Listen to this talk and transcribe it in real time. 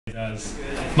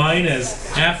Mine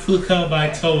is Africa by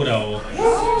Toto.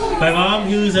 My mom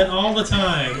uses it all the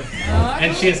time,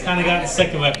 and she has kind of gotten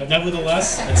sick of it, but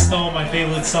nevertheless, it's still my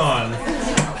favorite song.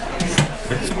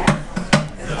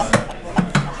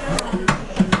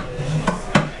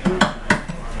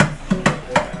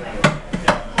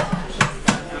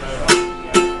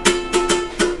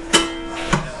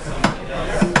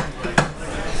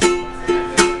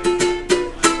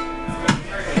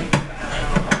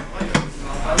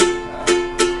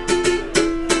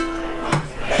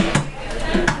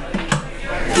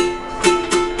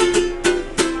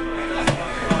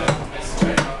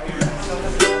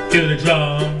 To the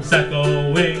drums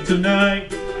echoing tonight,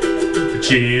 the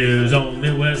cheers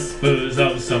only whispers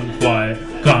of some quiet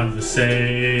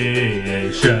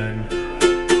conversation.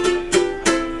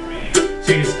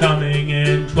 She's coming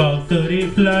in 12:30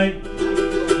 flight.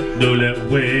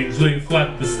 New-lit wings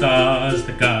reflect the stars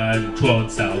that guide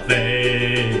towards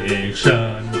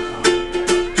salvation.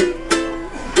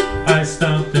 I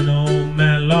stopped an old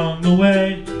man along the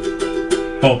way,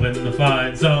 hoping to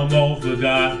find some old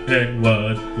forgotten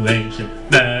words of ancient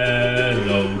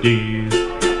melodies.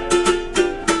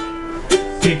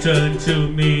 He turned to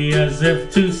me as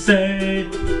if to say,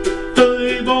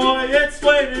 "Hurry boy, it's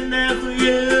waiting there for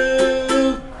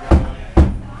you."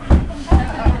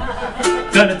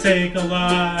 Gonna take a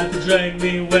lot to drag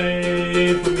me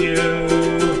away from you.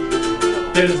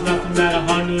 There's nothing that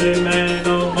 100 men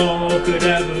or more could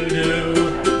ever do.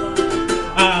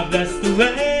 I bless the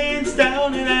rains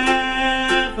down in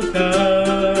Africa.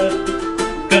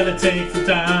 Gonna take some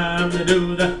time to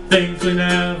do the things we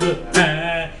never had.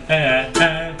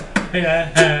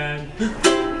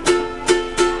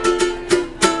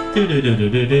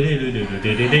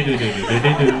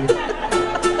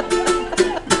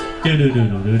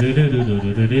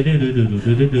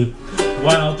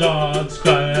 Wild dogs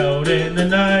cry out in the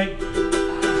night.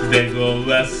 They go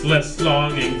restless,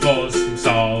 longing for some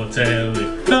solitary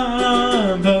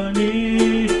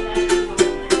company.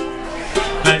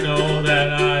 I know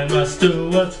that I must do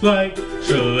what's right,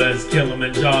 sure as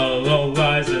Kilimanjaro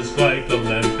rises like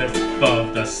Olympus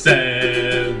above the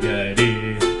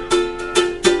Serengeti.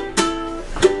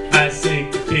 I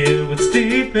seek to hear what's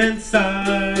deep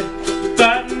inside,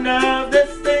 frightened of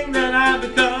this thing that I've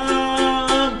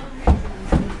become.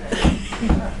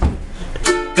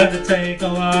 Gonna take a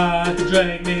lot to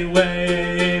drag me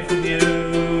away from you.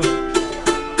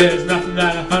 There's nothing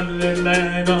that 100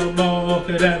 men or more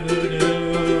could ever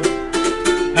do.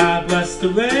 I bless the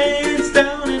rains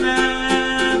down in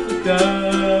Africa.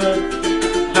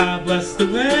 I bless the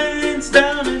rains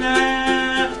down in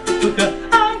Africa.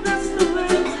 I bless the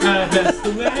rains. I bless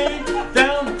the rain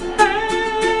down in Africa.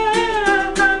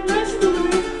 I bless the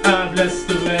rain. I bless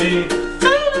the rain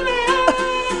down in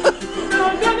Africa.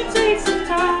 I'm gonna take some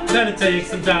time. Gonna take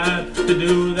some time to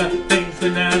do the things we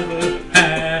never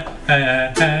had.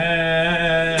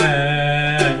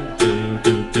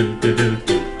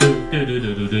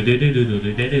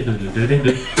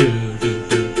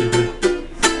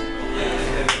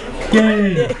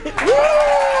 Yay!